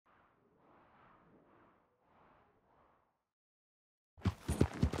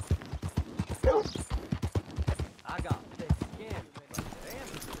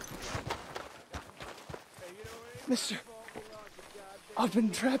Mister, I've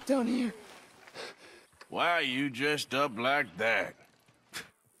been trapped down here. Why are you dressed up like that?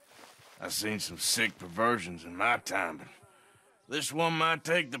 I've seen some sick perversions in my time, but this one might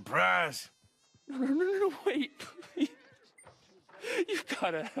take the prize. No, wait, please. You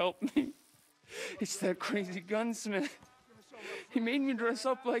gotta help me. It's that crazy gunsmith. He made me dress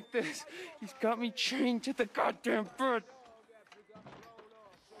up like this. He's got me chained to the goddamn bed.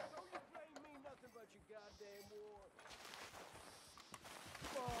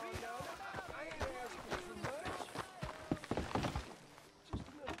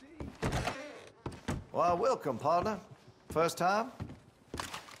 Well, welcome, partner. First time?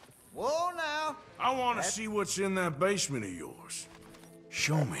 Whoa, now. I want to see what's in that basement of yours.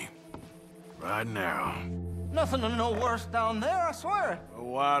 Show me. Right now. Nothing to no worse down there, I swear. Well,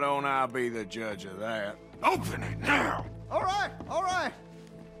 why don't I be the judge of that? Open it now! All right, all right.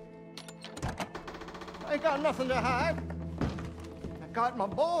 I ain't got nothing to hide. I got my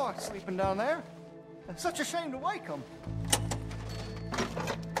boy sleeping down there. It's such a shame to wake him.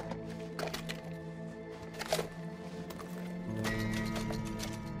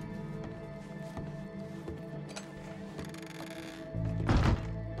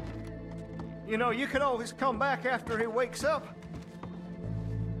 You know, you can always come back after he wakes up.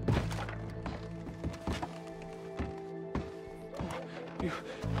 You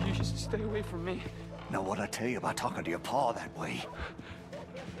just stay away from me. Know what I tell you about talking to your pa that way?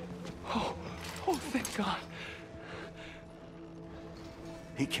 Oh, thank God.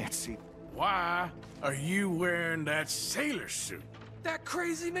 He can't see. Why are you wearing that sailor suit? That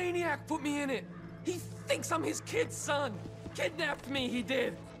crazy maniac put me in it. He thinks I'm his kid's son. Kidnapped me, he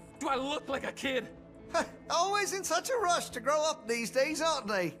did. Do I look like a kid? Always in such a rush to grow up these days, aren't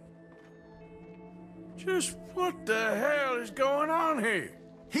they? Just what the hell is going on here?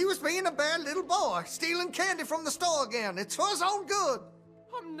 He was being a bad little boy, stealing candy from the store again. It's for his own good.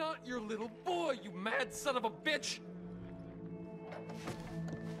 I'm not your little boy, you mad son of a bitch.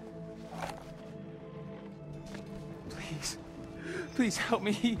 Please help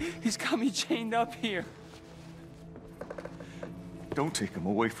me. He's got me chained up here. Don't take him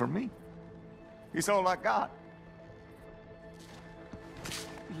away from me. He's all I got.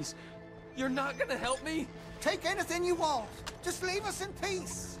 Please, you're not gonna help me? Take anything you want. Just leave us in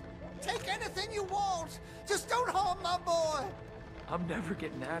peace. Take anything you want. Just don't harm my boy. I'm never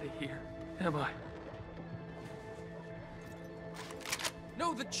getting out of here, am I?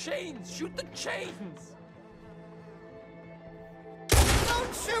 No, the chains! Shoot the chains!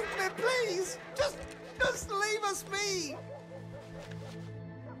 Don't shoot me, please. Just leave us be.